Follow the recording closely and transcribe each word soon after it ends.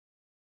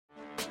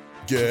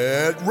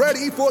Get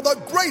ready for the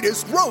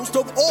greatest roast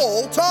of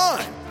all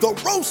time, the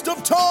Roast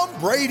of Tom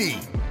Brady,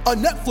 a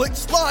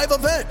Netflix live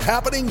event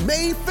happening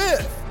May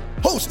 5th.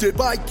 Hosted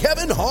by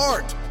Kevin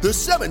Hart, the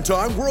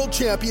 7-time world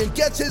champion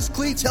gets his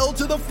cleats held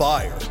to the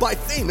fire by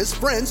famous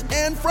friends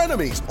and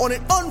frenemies on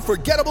an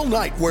unforgettable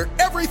night where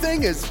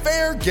everything is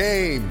fair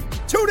game.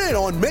 Tune in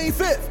on May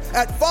 5th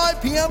at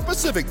 5 p.m.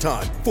 Pacific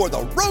time for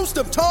the Roast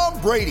of Tom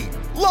Brady,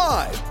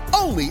 live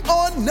only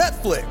on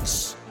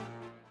Netflix.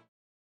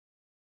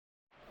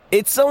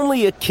 It's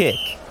only a kick,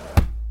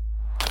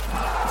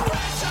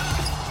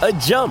 a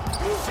jump,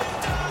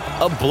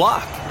 a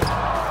block.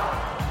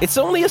 It's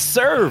only a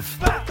serve.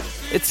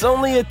 It's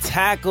only a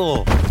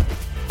tackle,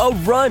 a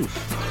run.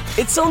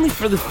 It's only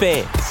for the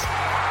fans.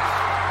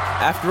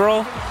 After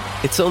all,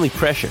 it's only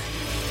pressure.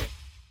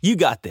 You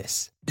got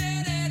this.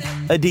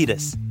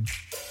 Adidas.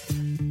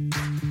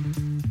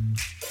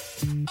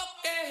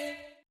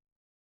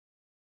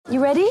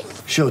 You ready?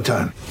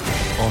 Showtime.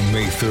 On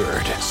May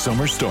 3rd,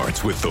 summer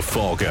starts with The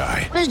Fall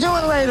Guy. Let's do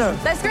it later.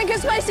 Let's drink a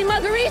spicy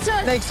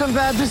margarita. Make some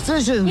bad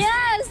decisions.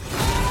 Yes!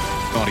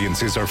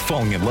 Audiences are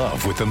falling in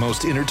love with the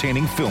most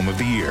entertaining film of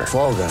the year.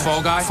 Fall Guy.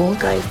 Fall Guy? Fall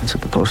guy. That's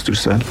what the poster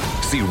said.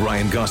 See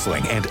Ryan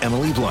Gosling and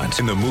Emily Blunt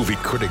in the movie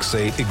critics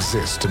say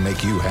exists to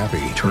make you happy.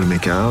 Trying to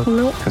make it out?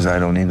 Nope. Because I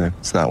don't either.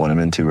 It's not what I'm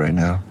into right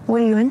now.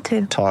 What are you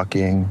into?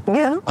 Talking.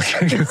 Yeah.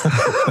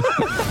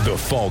 The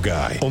Fall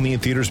Guy. Only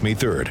in theaters May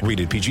 3rd.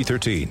 Rated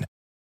PG-13.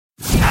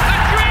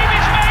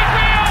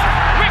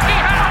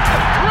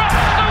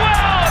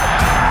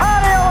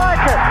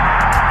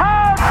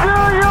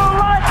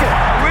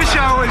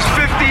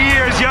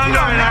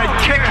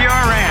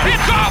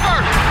 It's over!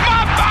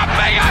 Mamma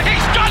Mia!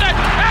 He's done it!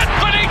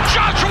 Anthony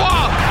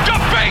Joshua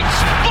defeats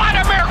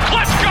Vladimir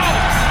Klitschko!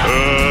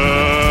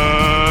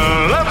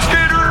 Let's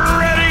get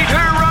ready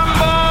to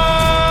rumble!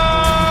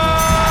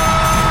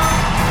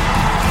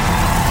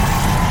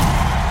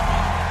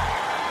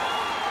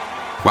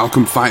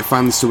 Welcome, fight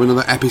fans, to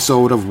another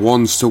episode of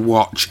Ones to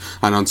Watch.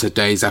 And on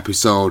today's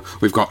episode,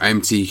 we've got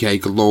MTK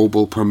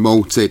Global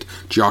promoted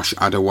Josh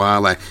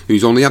Adewale,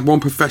 who's only had one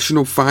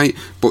professional fight,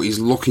 but he's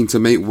looking to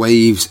make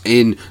waves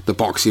in the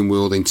boxing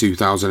world in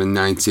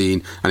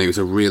 2019. And it was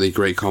a really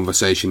great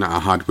conversation that I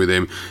had with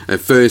him. At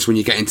first, when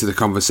you get into the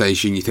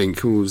conversation, you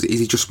think, oh, is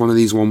he just one of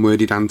these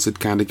one-worded answered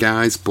kind of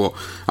guys? But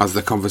as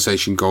the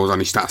conversation goes on,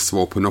 he starts to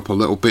open up a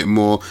little bit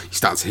more. You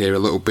start to hear a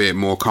little bit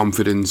more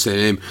confidence in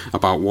him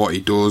about what he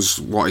does,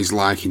 what he's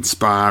like in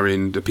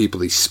sparring, the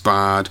people he's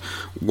sparred,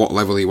 what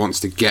level he wants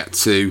to get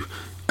to.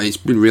 It's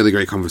been a really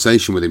great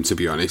conversation with him, to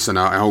be honest, and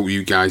I hope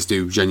you guys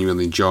do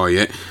genuinely enjoy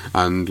it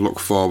and look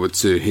forward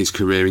to his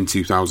career in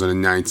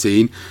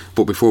 2019.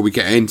 But before we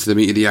get into the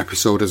meat of the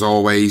episode, as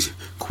always,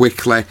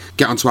 quickly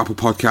get onto Apple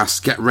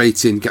Podcasts, get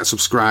rating, get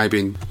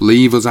subscribing,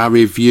 leave us a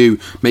review.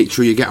 Make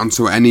sure you get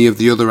onto any of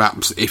the other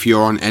apps if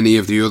you're on any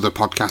of the other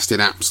podcasting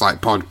apps like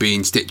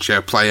Podbean,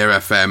 Stitcher, Player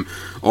FM,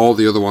 all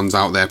the other ones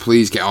out there.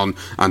 Please get on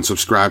and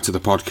subscribe to the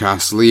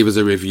podcast, leave us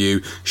a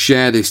review,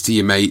 share this to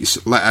your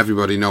mates, let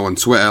everybody know on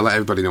Twitter, let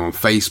everybody know on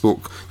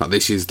Facebook that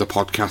this is the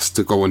podcast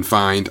to go and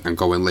find and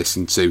go and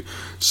listen to.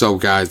 So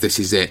guys, this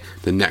is it,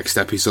 the next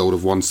episode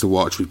of Ones to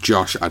Watch with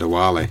Josh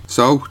Adewale.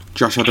 So,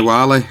 Josh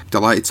Adewale,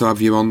 delighted to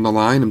have you on the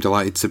line. I'm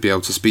delighted to be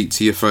able to speak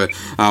to you for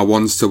our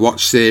Ones to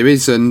Watch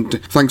series, and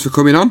thanks for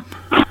coming on.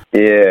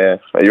 Yeah,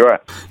 are you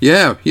right?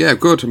 Yeah,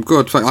 good. I'm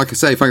good. Like I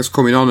say, thanks for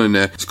coming on, and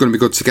it's going to be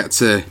good to get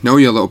to know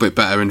you a little bit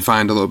better and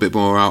find a little bit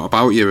more out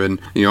about you. And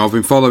I've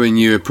been following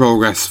your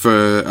progress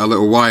for a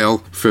little while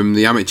from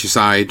the amateur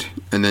side,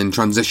 and then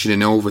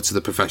transitioning over to the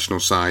professional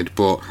side.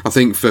 But I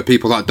think for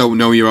people that don't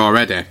know you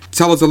already,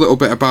 tell us a little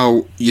bit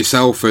about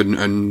yourself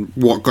and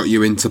what got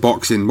you into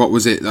boxing. What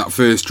was it that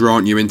first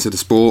drawn you into the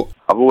sport?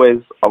 I've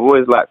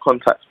always liked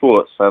contact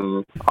sports,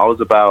 and I was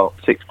about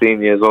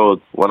 16 years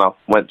old when I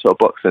went to a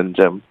boxing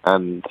gym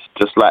and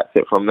just liked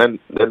it from then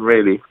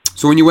really.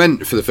 So when you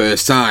went for the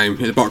first time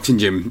in a boxing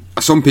gym,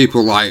 some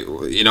people who've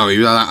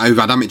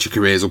had amateur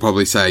careers will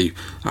probably say,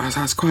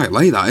 that's quite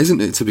late, that,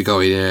 isn't it, to be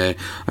going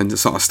and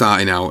sort of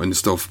starting out and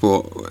stuff.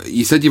 But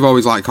you said you've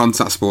always liked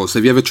contact sports.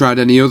 Have you ever tried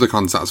any other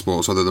contact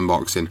sports other than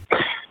boxing?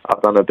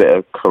 I've done a bit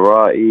of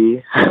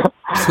karate.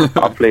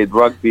 I played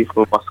rugby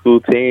for my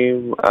school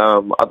team.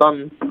 I've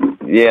done,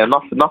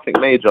 nothing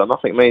major,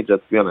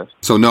 to be honest.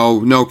 So no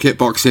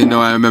kickboxing, no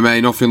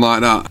MMA, nothing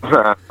like that?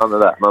 None of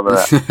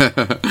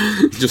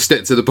that. Just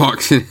stick to the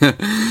boxing.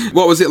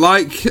 What was it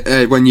like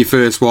when you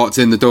first walked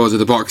in the doors of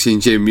the boxing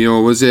gym?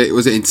 Was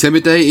it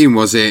intimidating?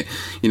 Was it,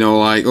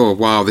 like, oh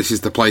wow, this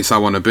is the place I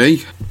want to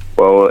be?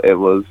 Well, it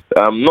was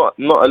not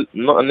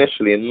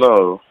initially,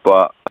 no,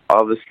 but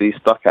obviously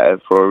stuck at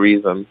it for a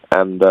reason,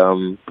 and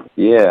I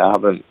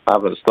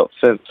haven't stopped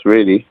since,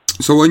 really.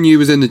 So when you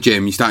was in the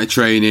gym, you started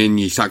training,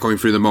 you start going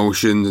through the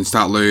motions and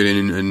start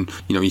learning, and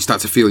you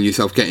start to feel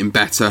yourself getting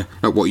better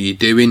at what you're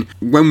doing.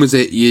 When was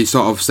it you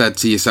sort of said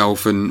to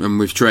yourself and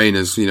with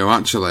trainers,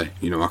 actually,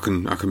 I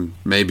can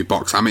maybe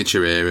box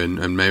amateur here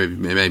and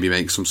maybe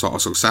make some sort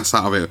of success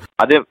out of it?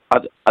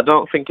 I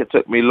don't think it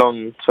took me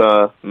long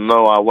to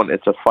know I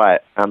wanted to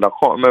fight, and I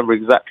can't remember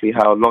exactly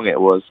how long it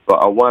was, but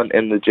I weren't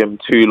in the gym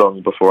too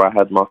long before I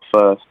had my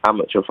first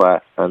amateur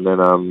fight, and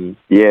then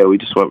we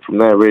just went from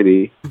there,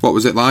 really. What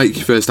was it like,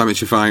 your first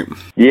amateur fight?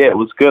 Yeah, it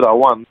was good. I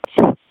won.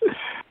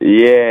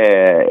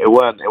 Yeah, it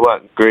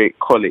weren't great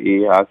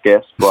quality, I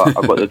guess, but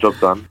I got the job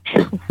done.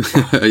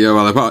 Yeah,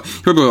 well,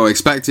 you probably don't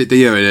expect it, do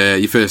you?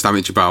 Your first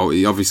amateur bout,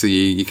 obviously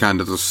you kind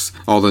of just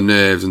all the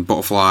nerves and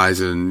butterflies,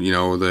 and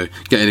the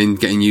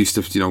getting used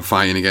to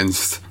fighting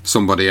against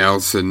somebody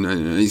else, and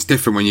it's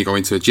different when you go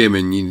into a gym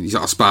and you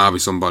sort of spar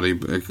with somebody,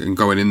 and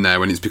going in there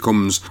when it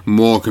becomes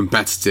more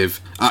competitive,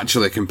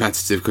 actually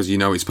competitive, because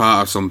it's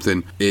part of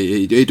something.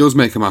 It does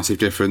make a massive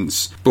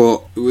difference.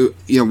 But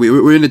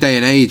we're in a day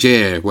and age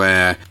here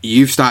where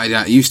you started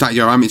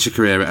your amateur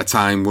career at a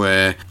time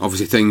where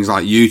obviously things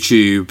like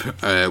YouTube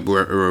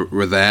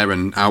were there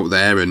and out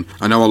there, and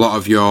I know a lot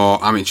of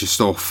your amateur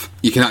stuff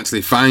you can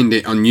actually find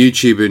it on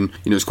YouTube, and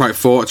it's quite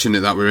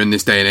fortunate that we're in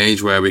this day and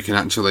age where we can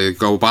actually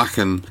go back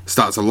and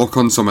start to look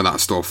on some of that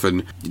stuff.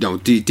 And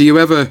do you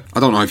ever, I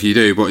don't know if you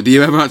do, but do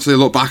you ever actually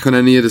look back on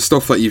any of the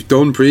stuff that you've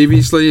done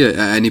previously at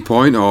any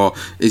point, or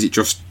is it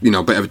just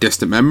a bit of a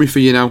distant memory for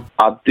you now?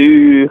 I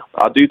do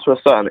to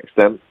a certain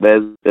extent.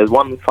 There's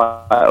one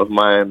fight of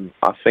mine,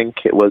 I think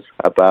it was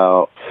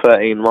about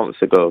 13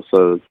 months ago,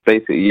 so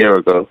basically a year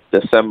ago,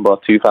 December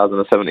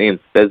 2017.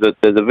 There's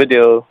a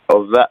video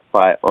of that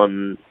fight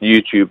on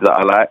YouTube that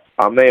I like.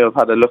 I may have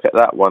had a look at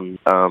that one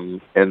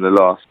in the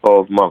last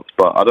 12 months,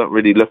 but I don't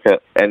really look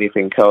at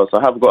anything else.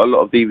 I have got a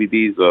lot of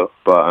DVDs though,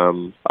 but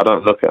I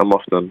don't look at them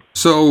often.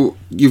 So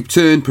you've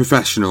turned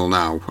professional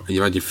now.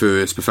 You had your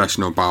first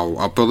professional bout.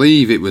 I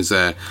believe it was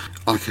a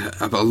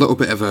little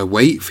bit of a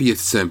wait for you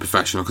to turn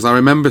professional, because I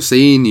remember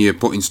seeing you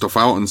putting stuff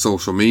out on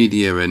social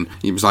media, and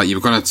it was like you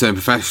were going to turn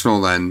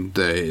professional, then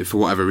for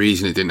whatever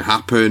reason it didn't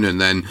happen, and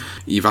then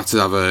you've had to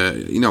have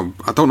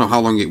I don't know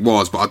how long it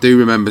was, but I do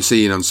remember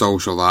seeing on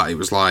social that it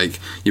was like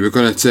you were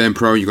going to turn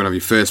pro, you're going to have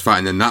your first fight,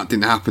 and then that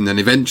didn't happen, then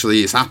eventually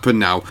it's happened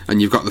now, and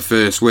you've got the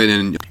first win.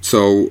 And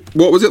so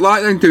what was it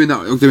like then doing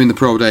the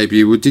pro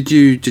debut?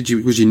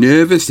 Was you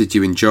nervous? Did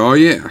you enjoy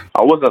it?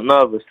 I wasn't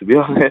nervous, to be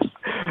honest.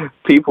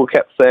 People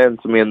kept saying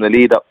to me in the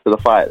lead up to the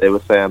fight, they were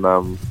saying,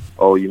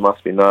 oh, you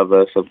must be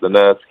nervous, of the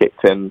nerves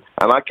kicked in.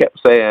 And I kept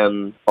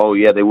saying, oh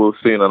yeah, they will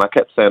soon. And I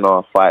kept saying,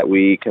 oh, fight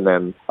week. And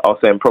then I was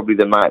saying probably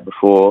the night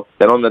before.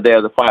 Then on the day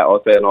of the fight, I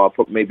was saying, oh,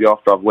 maybe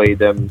after I've weighed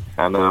them.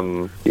 And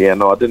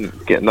I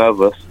didn't get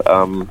nervous.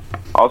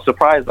 I was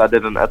surprised I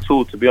didn't at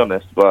all, to be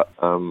honest. But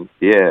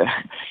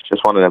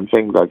just one of them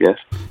things, I guess.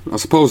 I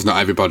suppose not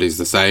everybody's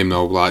the same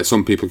though. Like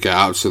some people get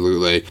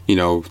absolutely,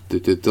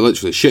 they're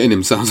literally shitting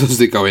themselves as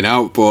they're going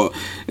out. But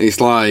it's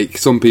like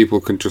some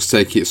people can just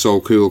take it so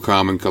cool,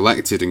 calm and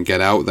collected and get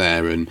out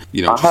there and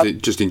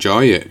just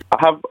enjoy it.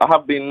 I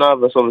have been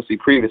nervous, obviously,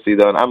 previously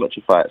though in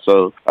amateur fights.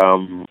 So I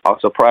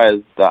was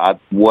surprised that I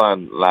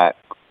weren't like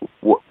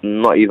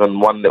not even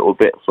one little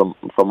bit from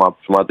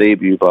my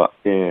debut, but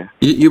yeah.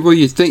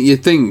 You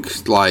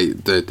think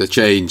like the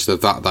change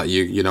that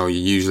you're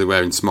usually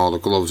wearing smaller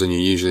gloves and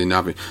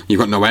you've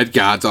got no head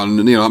guards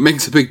on, it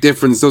makes a big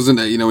difference, doesn't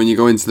it? When you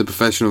go into the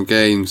professional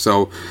game.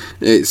 So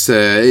it's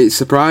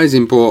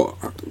surprising, but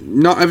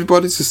not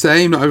everybody's the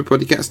same. Not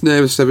everybody gets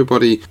nervous.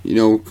 Everybody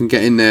can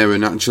get in there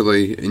and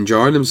actually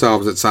enjoy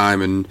themselves at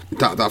time. And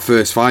that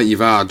first fight you've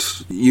had,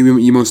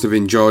 you must have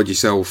enjoyed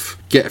yourself.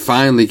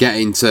 Finally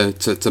getting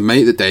to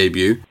make the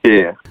debut.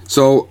 Yeah.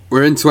 So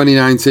we're in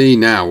 2019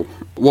 now.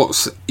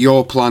 What's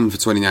your plan for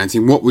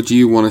 2019? What would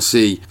you want to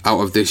see out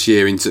of this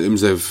year in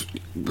terms of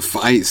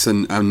fights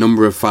and a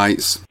number of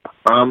fights?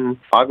 I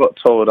got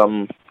told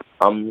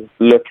I'm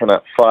looking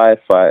at 5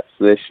 fights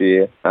this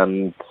year,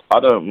 and I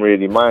don't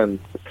really mind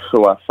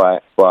who I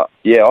fight, but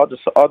yeah, I'll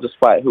just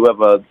fight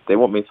whoever they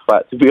want me to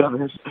fight, to be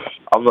honest.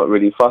 I'm not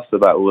really fussed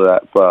about all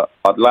that, but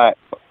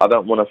I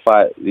don't want to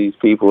fight these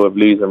people with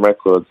losing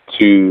records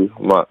too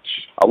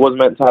much. I was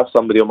meant to have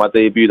somebody on my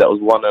debut that was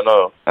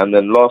 1-0, and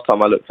then last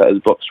time I looked at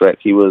his box rec,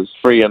 he was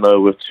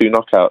 3-0 with 2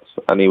 knockouts,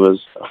 and he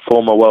was a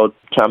former world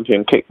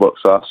champion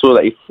kickboxer. I saw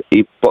that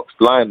he boxed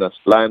Linus.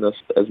 Linus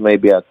has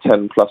maybe had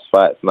 10 plus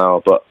fights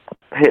now, but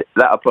hit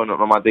that opponent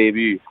on my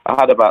debut. I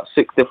had about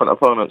 6 different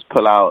opponents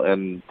pull out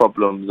and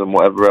problems and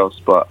whatever else,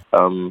 but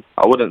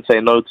I wouldn't say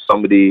no to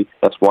somebody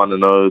that's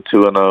 1-0,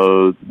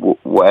 2-0,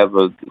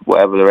 whatever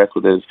the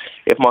record is.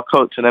 If my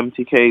coach and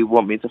MTK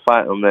want me to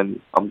fight them,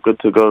 then I'm good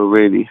to go,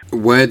 really.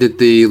 Where did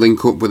the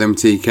link up with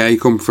MTK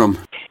come from?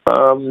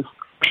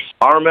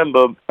 I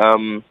remember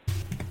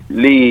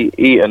Lee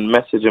Eaton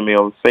messaging me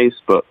on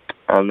Facebook,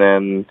 and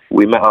then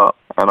we met up,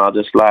 and I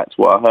just liked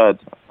what I heard,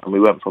 and we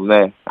went from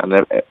there.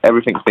 And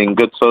everything's been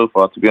good so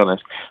far, to be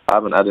honest. I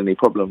haven't had any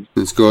problems.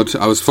 It's good.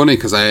 I was funny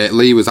because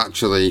Lee was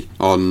actually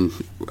on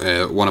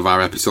one of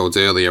our episodes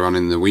earlier on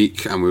in the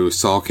week, and we were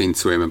talking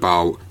to him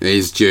about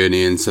his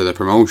journey into the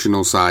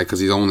promotional side, because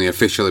he's only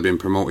officially been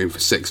promoting for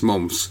 6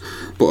 months,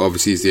 but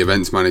obviously he's the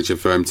events manager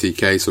for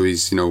MTK, so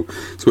he's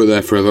worked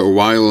there for a little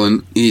while,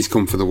 and he's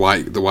come for the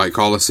white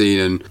collar scene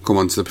and come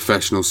onto the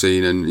professional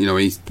scene, and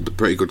he's a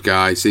pretty good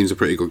guy, seems a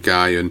pretty good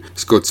guy, and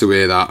it's good to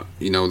hear that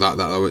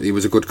that he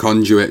was a good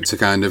conduit to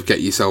kind of get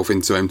yourself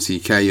into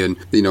MTK, and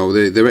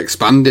they're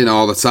expanding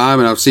all the time.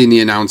 And I've seen the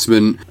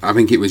announcement, I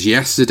think it was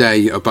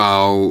yesterday,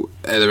 about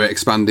they're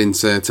expanding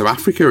to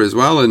Africa as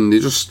well, and they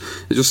just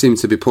seem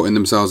to be putting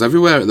themselves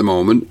everywhere at the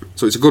moment.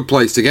 So it's a good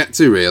place to get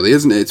to, really,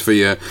 isn't it, for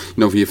your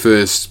for your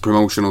first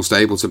promotional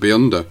stable to be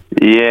under?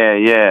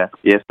 Yeah.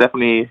 It's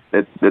definitely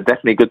they're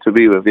definitely good to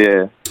be with.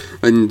 Yeah.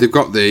 And they've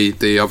got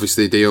the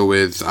obviously deal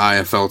with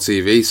IFL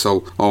TV,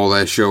 so all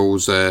their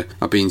shows are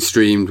being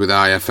streamed with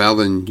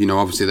IFL, and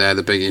obviously they're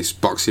the biggest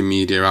boxing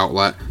media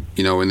outlet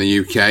in the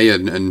UK,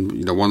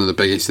 and one of the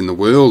biggest in the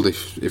world.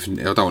 If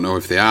I don't know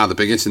if they are the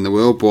biggest in the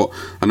world, but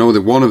I know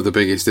they're one of the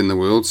biggest in the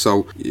world.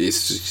 So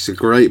it's a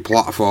great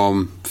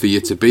platform for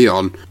you to be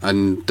on,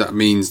 and that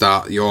means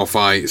that your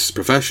fights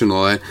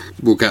professionally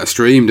will get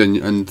streamed,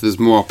 and there's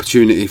more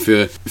opportunity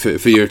for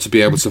you to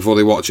be able to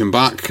fully watch them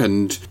back,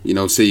 and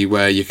see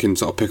where you can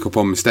sort of pick up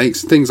on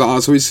mistakes and things like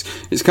that. So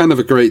it's kind of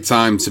a great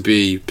time to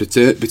be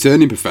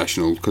turning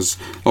professional, because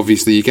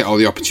obviously you get all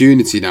the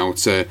opportunity now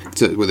to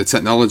with the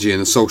technology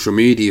and the social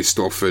media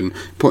stuff, and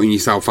putting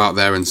yourself out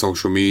there in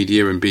social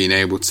media, and being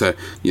able to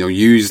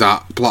use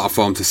that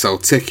platform to sell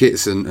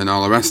tickets and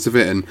all the rest of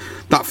it. And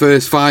that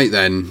first fight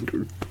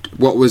then,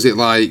 what was it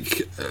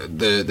like?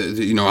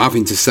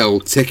 Having to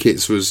sell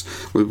tickets, was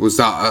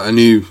that a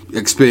new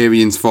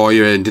experience for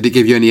you, and did it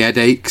give you any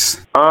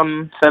headaches?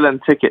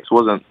 Selling tickets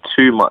wasn't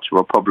too much of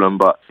a problem,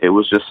 but it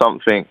was just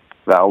something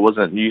that I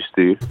wasn't used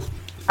to.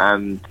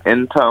 And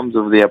in terms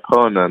of the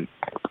opponent,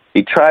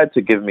 he tried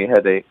to give me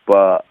headache,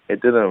 but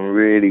it didn't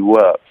really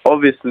work.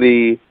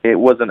 Obviously, it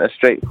wasn't as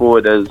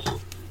straightforward as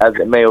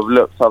it may have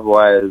looked.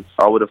 Otherwise,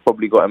 I would have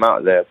probably got him out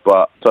of there.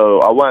 But so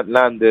I weren't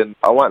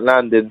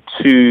landing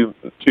too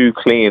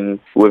clean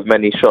with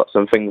many shots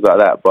and things like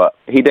that. But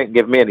he didn't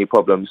give me any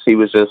problems. He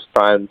was just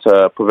trying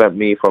to prevent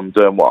me from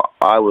doing what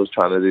I was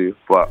trying to do.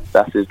 But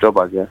that's his job,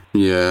 I guess.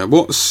 Yeah.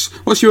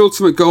 What's your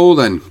ultimate goal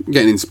then,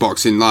 getting into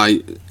boxing?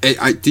 Like,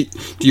 do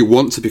you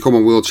want to become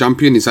a world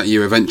champion? Is that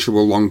your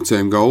eventual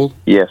long-term goal?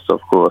 Yes, of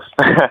course.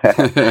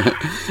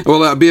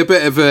 Well, I'd be a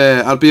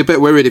bit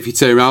worried if you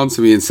turned around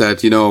to me and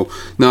said,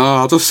 no,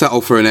 I'll just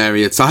settle for an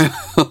area title.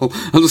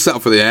 I'll just settle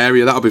for the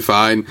area. That'll be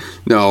fine.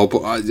 No,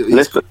 but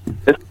listen.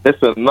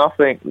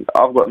 Nothing.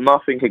 I've got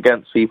nothing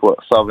against people at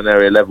Southern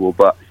area level.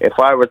 But if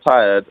I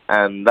retired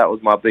and that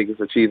was my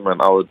biggest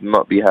achievement, I would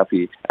not be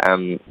happy.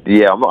 And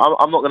yeah,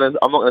 I'm not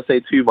gonna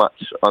say too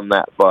much on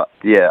that. But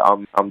yeah,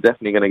 I'm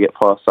definitely gonna get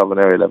past Southern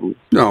area level.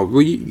 No,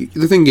 well,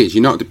 the thing is,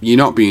 you're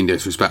not being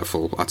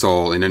disrespectful at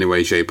all in any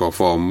way, shape, or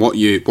form. What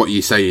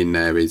you're saying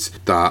there is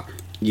that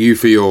you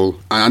feel,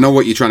 I know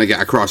what you're trying to get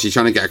across. You're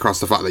trying to get across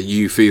the fact that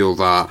you feel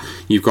that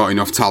you've got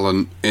enough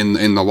talent in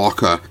the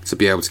locker to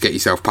be able to get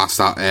yourself past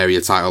that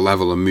area title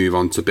level and move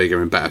on to bigger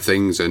and better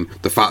things. And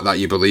the fact that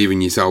you believe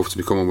in yourself to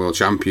become a world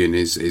champion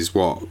is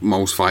what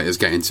most fighters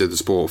get into the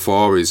sport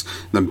for, is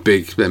them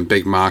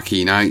big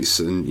marquee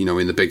nights, and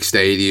in the big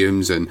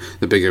stadiums and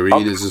the big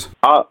arenas.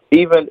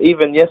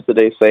 Even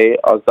yesterday, say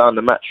I was down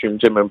the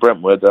Matchroom gym in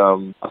Brentwood.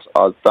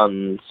 I've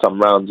done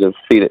some rounds of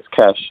Felix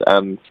Cash,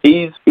 and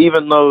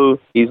even though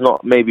he's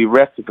not maybe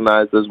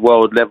recognised as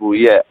world level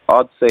yet,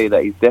 I'd say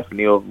that he's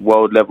definitely of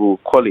world level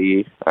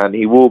quality, and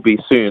he will be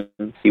soon.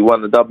 He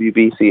won the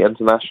WBC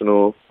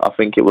International, I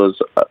think it was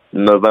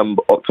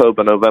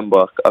October,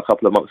 November, a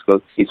couple of months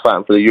ago. He's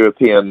fighting for the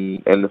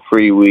European in the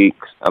 3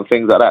 weeks and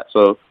things like that.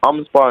 So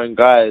I'm sparring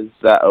guys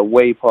that are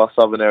way past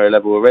Southern area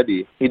level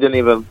already. He didn't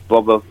even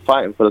bother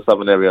fighting for the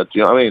Southern area. Do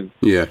you know what I mean?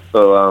 Yeah.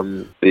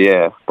 So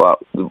yeah, but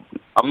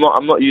I'm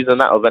not using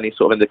that of any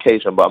sort of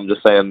indication, but I'm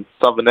just saying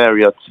Southern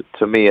area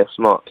to me, it's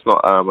not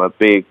a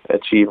big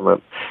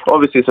achievement.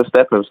 Obviously, it's a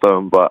stepping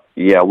stone, but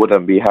yeah, I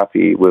wouldn't be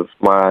happy with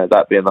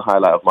that being the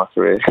highlight of my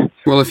career.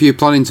 Well, if you're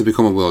planning to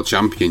become a world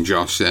champion,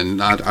 Josh,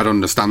 then I'd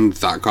understand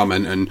that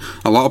comment, and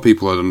a lot of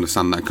people would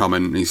understand that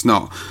comment. It's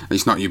not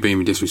you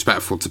being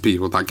disrespectful to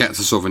people that get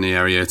to Southern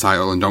area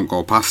title and don't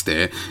go past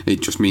it.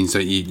 It just means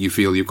that you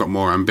feel you've got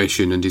more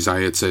ambition and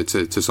desire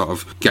to sort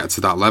of get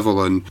to that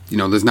level, and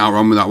there's no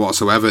wrong with that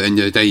whatsoever.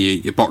 And the day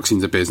you're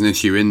boxing's a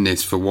business, you're in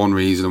this for one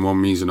reason and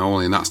one reason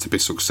only, and that's to be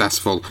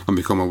successful and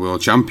become a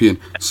world champion.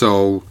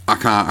 So I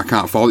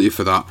can't fault you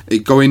for that.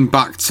 Going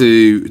back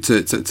to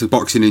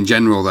boxing in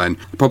general, then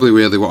I probably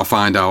really want to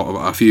find out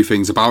a few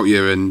things about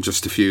you, and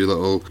just a few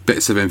little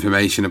bits of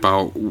information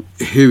about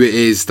who it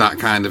is that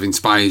kind of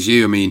inspires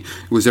you. I mean,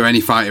 was there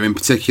any fighter in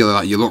particular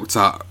that you looked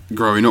at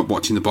growing up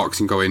watching the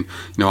boxing, going,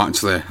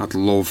 actually, I'd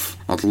love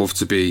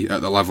to be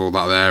at the level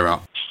that they're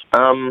at?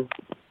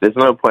 there's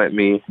no point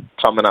me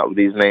coming up with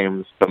these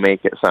names to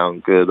make it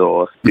sound good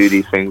or do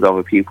these things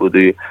other people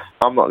do.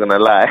 I'm not gonna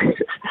lie.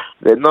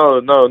 No,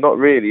 not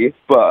really.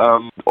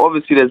 But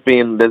obviously, there's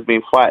been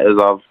fighters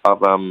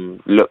I've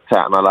looked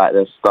at and I like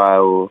their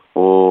style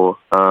or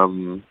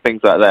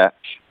things like that.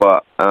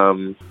 But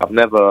I've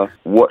never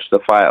watched a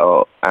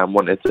fighter and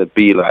wanted to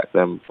be like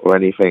them or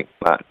anything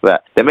like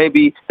that. There may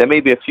be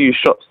a few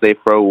shots they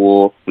throw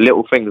or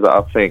little things that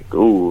I think,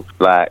 ooh,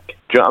 like.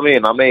 Do you know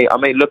what I mean? I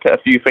may look at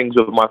a few things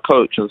with my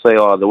coach and say,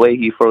 oh, the way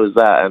he throws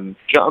that, and do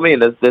you know what I mean?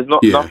 There's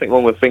nothing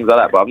wrong with things like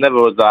that. But I've never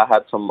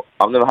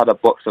had a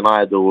boxing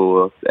idol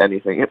or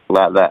anything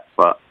like that.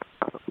 But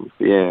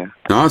yeah.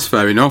 No, that's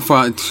fair enough.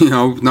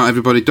 Not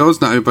everybody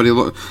does. Not everybody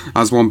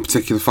has one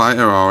particular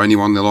fighter or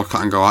anyone they look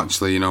at and go,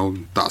 actually,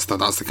 that's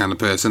the kind of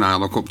person I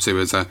look up to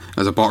as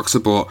a boxer.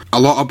 But a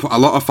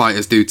lot of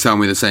fighters do tell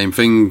me the same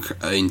thing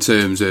in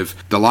terms of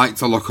they like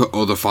to look at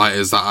other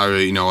fighters that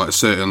are at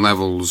certain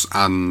levels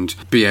and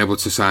be able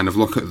to kind of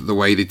look at the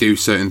way they do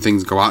certain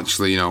things and go,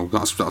 actually,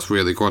 that's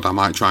really good. I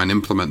might try and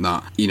implement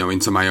that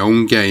into my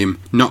own game,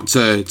 not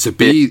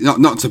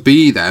to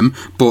be them,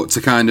 but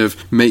to kind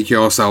of make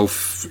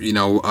yourself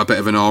a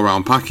bit of an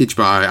all-round package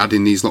by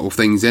adding these little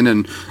things in.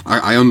 And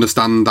I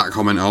understand that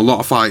comment. A lot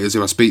of fighters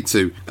who I speak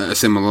to at a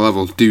similar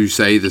level do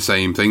say the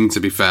same thing, to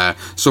be fair.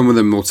 Some of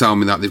them will tell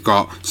me that they've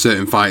got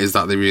certain fighters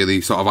that they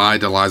really sort of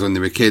idolise when they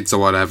were kids or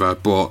whatever,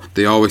 but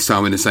they always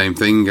tell me the same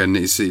thing, and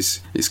it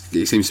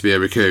seems to be a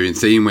recurring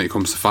theme when it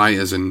comes to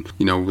fighters, and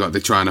that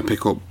they're trying to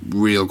pick up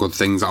real good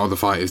things that other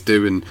fighters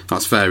do, and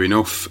that's fair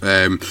enough.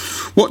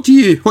 What do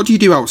you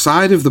do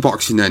outside of the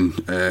boxing then?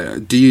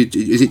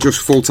 Is it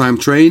just full-time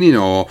training,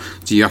 or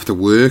do you have to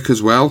work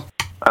as well?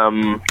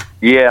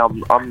 Yeah,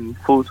 I'm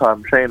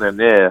full-time training,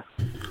 yeah.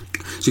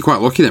 So you're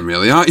quite lucky then,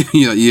 really, aren't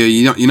you?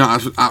 You're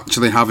not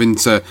actually having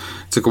to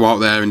go out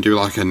there and do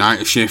like a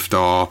night shift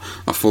or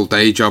a full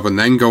day job and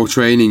then go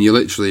training.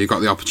 You've got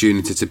the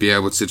opportunity to be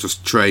able to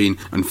just train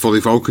and fully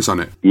focus on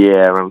it.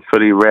 Yeah, and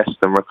fully rest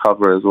and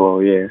recover as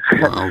well, yeah.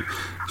 Wow.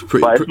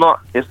 But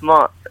it's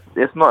not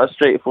as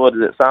straightforward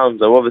as it sounds,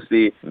 though.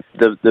 Obviously,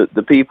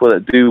 the people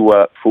that do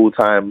work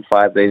full-time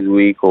 5 days a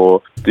week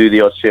or do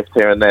the odd shift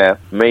here and there,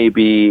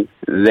 maybe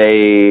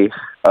they...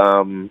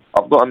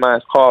 I've got a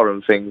nice car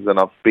and things, and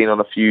I've been on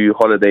a few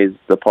holidays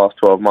the past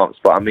 12 months,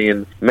 but I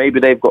mean, maybe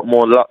they've got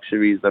more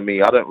luxuries than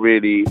me. I don't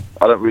really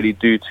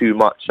do too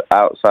much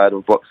outside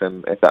of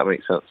boxing, if that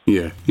makes sense.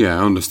 Yeah,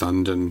 I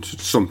understand. And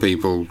some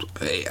people,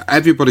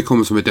 everybody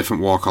comes from a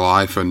different walk of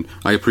life, and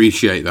I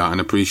appreciate that, and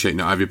appreciate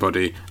not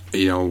everybody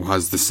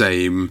has the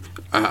same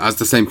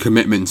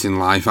commitments in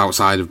life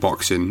outside of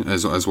boxing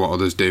as what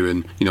others do.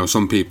 And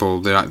some people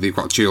they've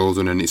got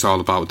children and it's all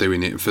about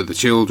doing it for the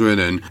children,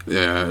 and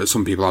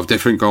some people have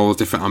different goals,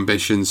 different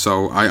ambitions.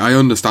 So I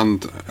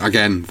understand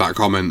again that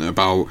comment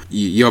about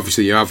you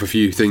obviously you have a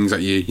few things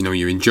that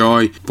you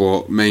enjoy,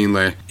 but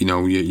mainly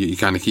you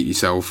kind of keep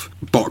yourself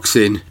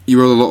boxing,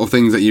 your other little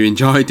things that you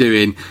enjoy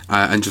doing,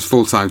 and just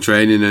full-time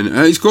training. And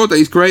it's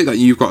great that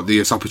you've got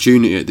this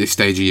opportunity at this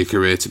stage of your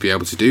career to be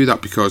able to do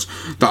that, because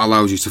that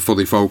allows you to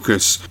fully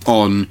focus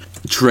on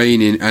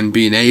training and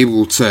being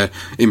able to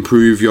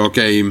improve your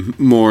game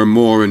more and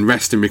more, and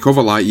rest and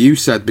recover. Like you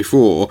said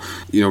before,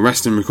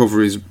 rest and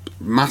recover is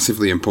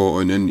massively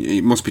important, and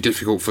it must be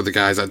difficult for the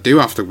guys that do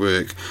have to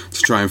work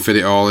to try and fit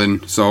it all in.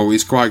 So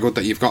it's quite good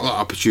that you've got that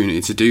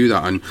opportunity to do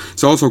that, and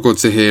it's also good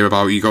to hear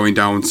about you going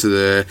down to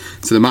the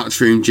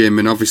Matchroom gym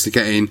and obviously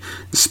getting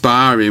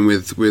sparring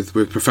with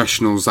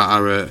professionals that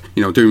are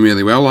doing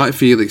really well, like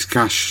Felix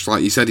Cash.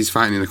 Like you said, he's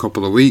fighting in a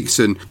couple of weeks,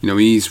 and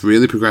he's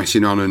really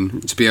progressing on,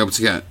 and to be able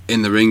to get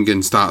in the ring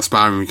and start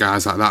sparring with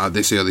guys like that at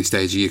this early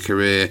stage of your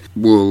career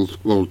will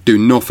do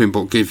nothing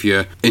but give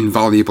you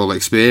invaluable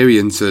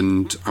experience.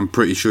 And I'm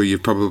pretty sure you're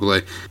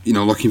probably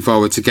looking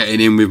forward to getting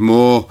in with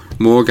more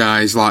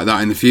guys like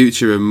that in the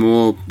future, and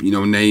more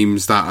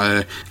names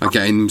that are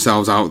getting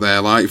themselves out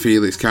there like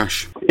Felix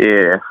Cash.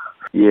 Yeah,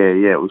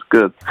 it was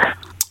good.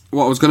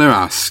 What I was going to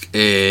ask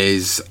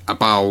is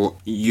about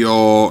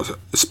your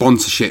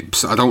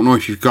sponsorships. I don't know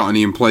if you've got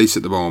any in place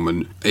at the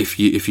moment. If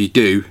you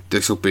do,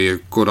 this will be a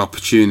good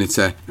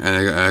opportunity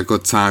and a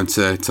good time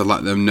to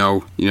let them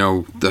know,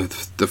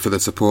 for the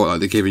support that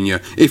they're giving you.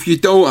 If you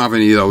don't have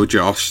any though,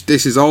 Josh,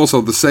 this is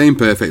also the same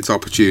perfect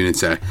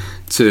opportunity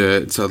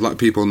to let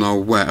people know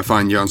where to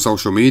find you on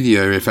social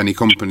media if any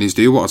companies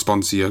do want to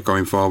sponsor you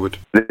going forward.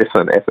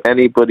 Listen, if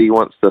anybody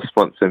wants to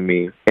sponsor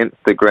me,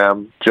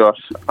 Instagram,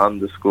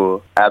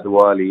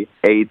 Josh_Adewale,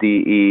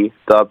 ADEWALE,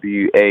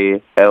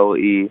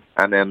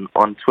 and then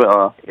on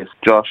Twitter it's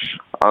Josh_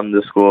 and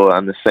the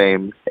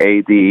same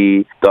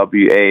ADEWALE,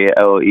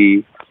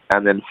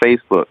 and then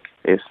Facebook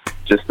it's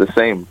just the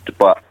same.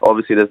 But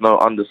obviously there's no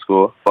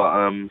underscore.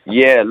 But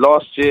yeah,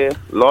 last year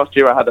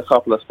I had a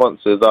couple of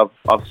sponsors.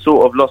 I've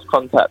sort of lost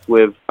contact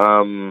with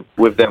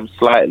them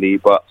slightly,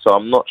 but so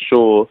I'm not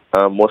sure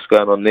what's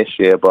going on this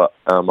year. But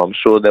I'm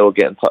sure they will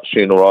get in touch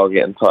soon, or I'll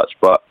get in touch.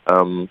 But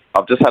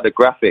I've just had a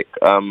graphic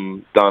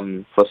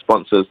done for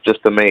sponsors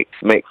just to make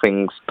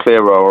things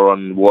clearer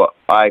on what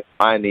I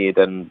need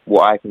and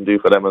what I can do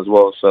for them as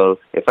well. So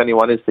if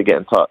anyone is to get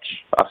in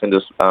touch, I can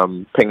just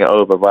ping it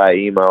over via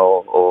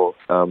email or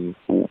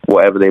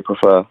whatever they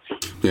prefer.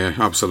 Yeah,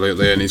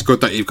 absolutely. And it's good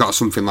that you've got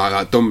something like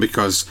that done,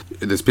 because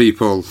there's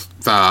people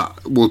that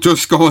will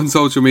just go on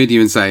social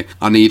media and say,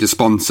 I need a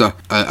sponsor,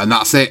 and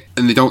that's it,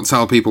 and they don't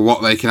tell people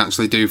what they can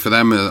actually do for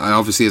them.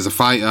 Obviously, as a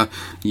fighter,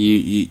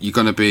 you're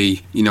going to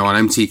be,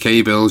 on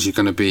MTK bills, you're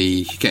going to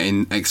be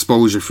getting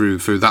exposure through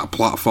that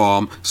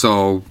platform.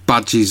 So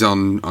badges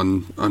on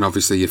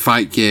obviously your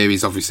fight gear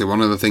is obviously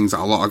one of the things that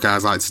a lot of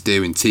guys like to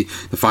do, and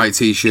the fight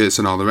t-shirts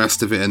and all the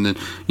rest of it. And then,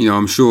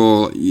 I'm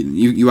sure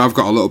you have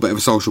got a little bit of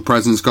a social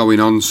presence going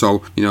on,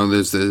 so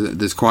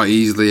there's quite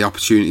easily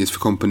opportunities for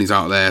companies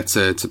out there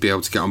to be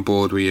able to get on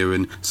board with you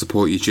and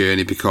support your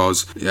journey,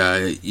 because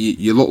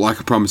you look like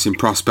a promising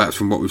prospect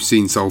from what we've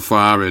seen so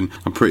far. And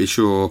I'm pretty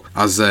sure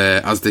as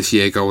this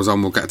year goes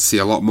on, we'll get to see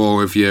a lot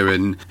more of you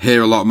and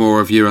hear a lot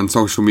more of you on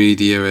social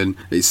media. And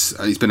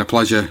it's been a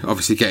pleasure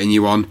obviously getting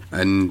you on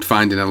and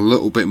finding a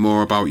little bit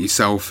more about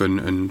yourself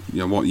and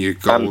what your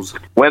goals.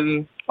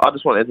 When I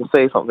just wanted to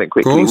say something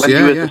quickly. Course,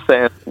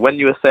 when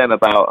you were saying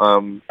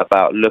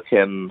about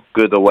looking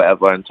good or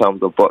whatever in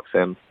terms of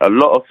boxing, a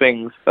lot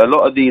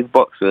of these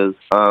boxers,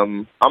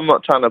 I'm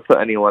not trying to put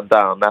anyone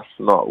down. That's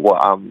not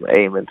what I'm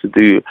aiming to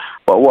do.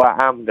 But what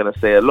I am going to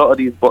say, a lot of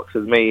these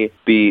boxers may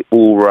be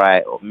all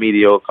right or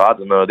mediocre. I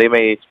don't know. They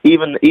may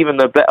even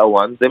the better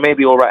ones. They may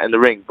be all right in the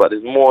ring, but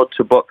there's more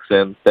to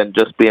boxing than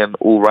just being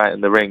all right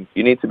in the ring.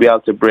 You need to be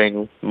able to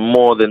bring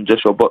more than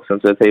just your boxing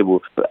to the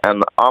table.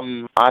 And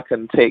I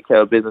can take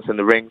care of business in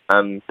the ring,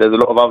 and there's a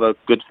lot of other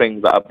good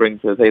things that I bring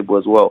to the table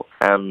as well.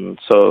 And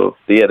so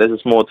yeah, there's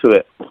just more to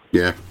it.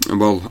 Yeah,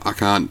 well, I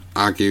can't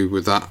argue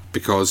with that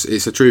because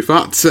it's a true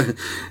fact.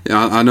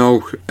 I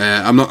know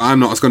I'm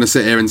not going to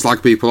sit here and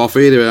slag people off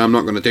either. I'm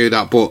not going to do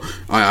that, but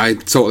I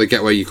totally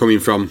get where you're coming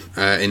from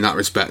in that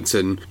respect,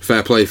 and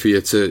fair play for you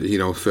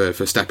to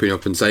for stepping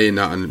up and saying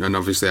that. And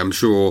obviously I'm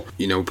sure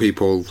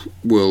people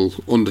will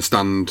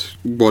understand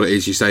what it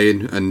is you're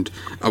saying. And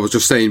I was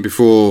just saying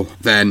before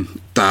then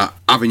that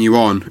having you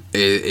on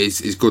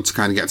is good to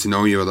kind of get to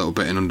know you a little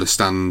bit and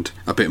understand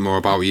a bit more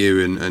about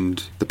you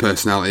and the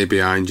personality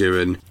behind you.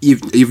 And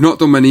you've not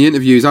done many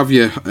interviews, have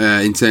you?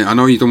 I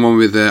know you've done one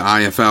with the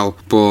IFL,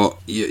 but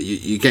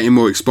you're getting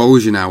more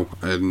exposure now,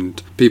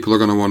 and people are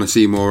going to want to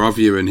see more of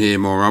you and hear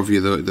more of you.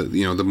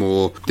 The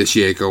more this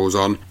year goes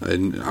on,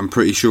 and I'm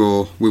pretty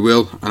sure we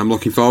will. And I'm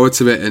looking forward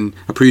to it, and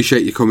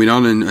appreciate you coming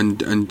on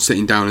and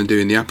sitting down and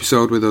doing the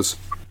episode with us.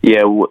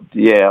 Yeah,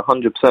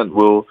 100%.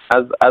 We'll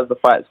as the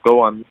fights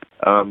go on,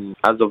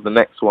 as of the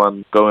next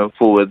one going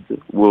forward,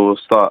 we'll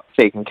start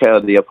taking care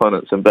of the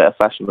opponents in better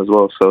fashion as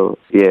well. So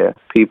yeah,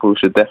 people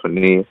should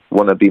definitely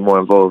want to be more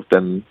involved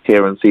and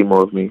hear and see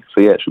more of me.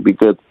 So yeah, it should be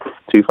good.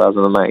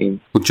 2019.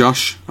 Well,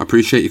 Josh, I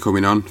appreciate you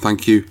coming on.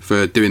 Thank you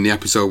for doing the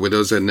episode with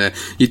us, and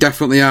you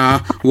definitely are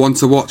one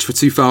to watch for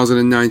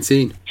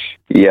 2019.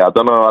 Yeah, I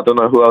don't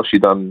know who else you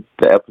done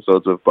the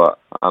episodes with, but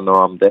I know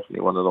I'm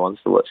definitely one of the ones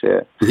to watch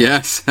here.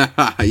 Yes,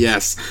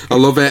 yes, I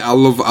love it. I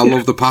love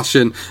the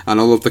passion, and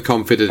I love the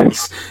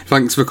confidence.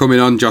 Thanks for coming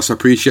on, Josh. I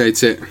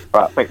appreciate it.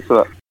 Right, thanks for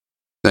that.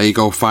 There you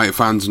go, fight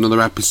fans. Another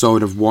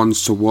episode of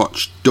Ones to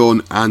Watch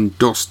done and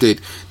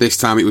dusted. This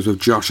time it was with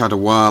Josh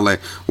Adewale,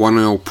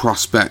 1-0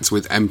 prospect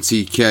with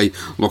MTK,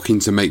 looking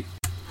to make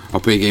a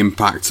big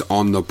impact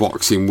on the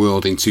boxing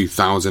world in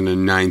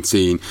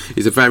 2019.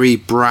 He's a very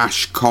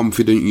brash,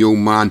 confident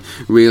young man,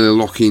 really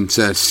looking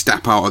to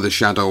step out of the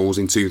shadows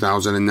in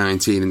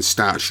 2019 and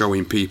start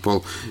showing people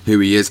who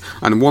he is.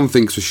 And one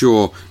thing's for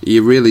sure, he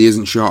really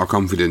isn't short of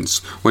confidence.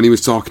 When he was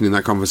talking in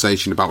that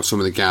conversation about some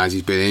of the guys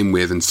he's been in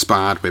with and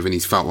sparred with, and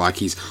he's felt like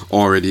he's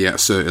already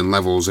at certain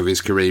levels of his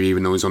career,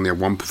 even though he's only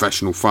had one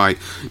professional fight,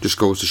 just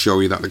goes to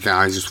show you that the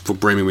guy's just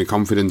brimming with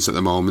confidence at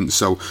the moment.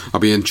 So I'll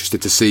be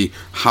interested to see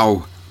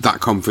how that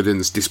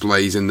confidence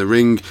displays in the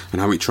ring and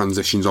how it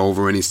transitions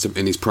over in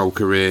his pro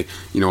career,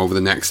 over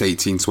the next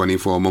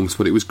 18-24 months.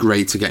 But it was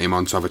great to get him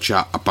on to have a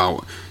chat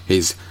about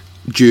his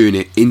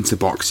journey into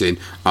boxing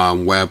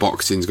and where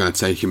boxing's going to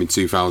take him in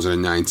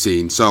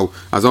 2019. So,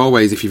 as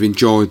always, if you've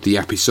enjoyed the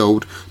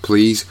episode,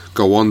 please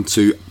go on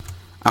to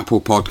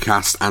Apple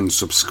Podcast and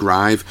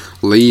subscribe.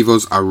 Leave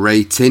us a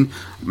rating.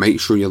 Make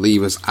sure you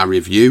leave us a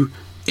review.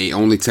 It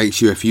only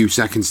takes you a few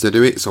seconds to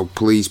do it, so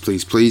please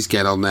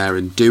get on there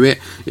and do it.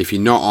 If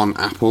you're not on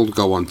Apple,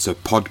 go on to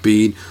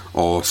Podbean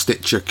or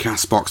Stitcher,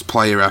 Castbox,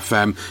 Player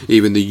FM,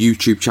 even the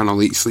YouTube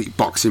channel Eat, Sleep,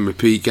 Boxing,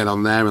 Repeat. Get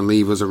on there and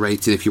leave us a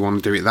rating if you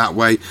want to do it that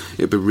way.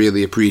 It'd be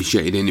really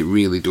appreciated, and it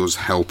really does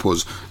help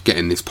us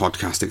getting this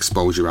podcast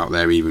exposure out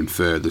there even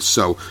further.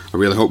 So I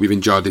really hope you've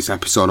enjoyed this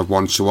episode of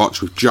Ones to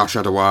Watch with Josh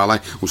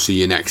Adewale. We'll see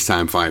you next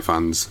time, Fight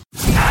fans.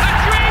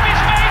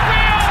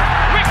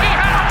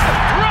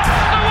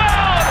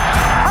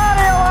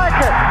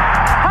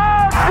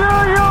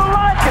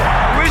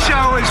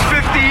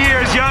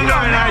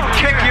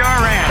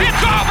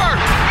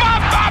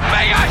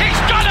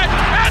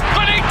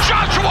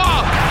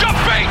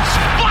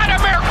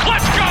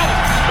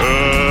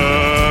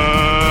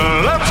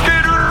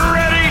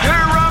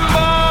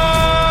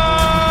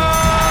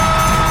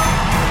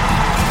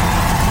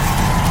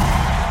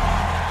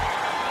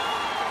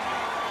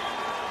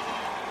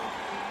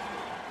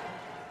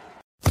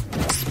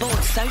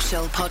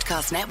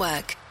 Podcast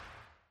Network.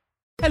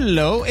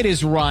 Hello, it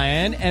is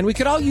Ryan, and we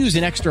could all use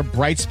an extra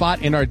bright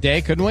spot in our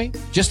day, couldn't we?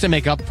 Just to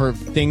make up for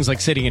things like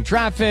sitting in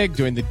traffic,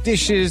 doing the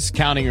dishes,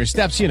 counting your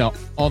steps, you know,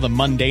 all the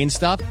mundane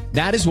stuff.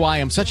 That is why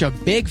I'm such a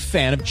big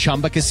fan of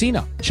Chumba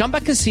Casino.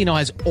 Chumba Casino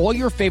has all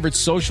your favorite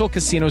social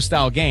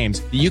casino-style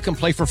games that you can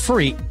play for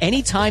free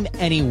anytime,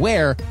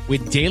 anywhere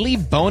with daily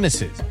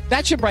bonuses.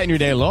 That should brighten your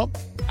day a little.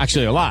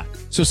 Actually, a lot.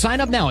 So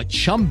sign up now at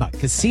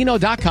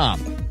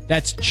ChumbaCasino.com.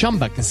 That's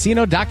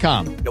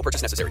ChumbaCasino.com. No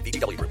purchase necessary.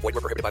 VGW Group. Void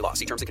where prohibited by law.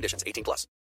 See terms and conditions. 18+.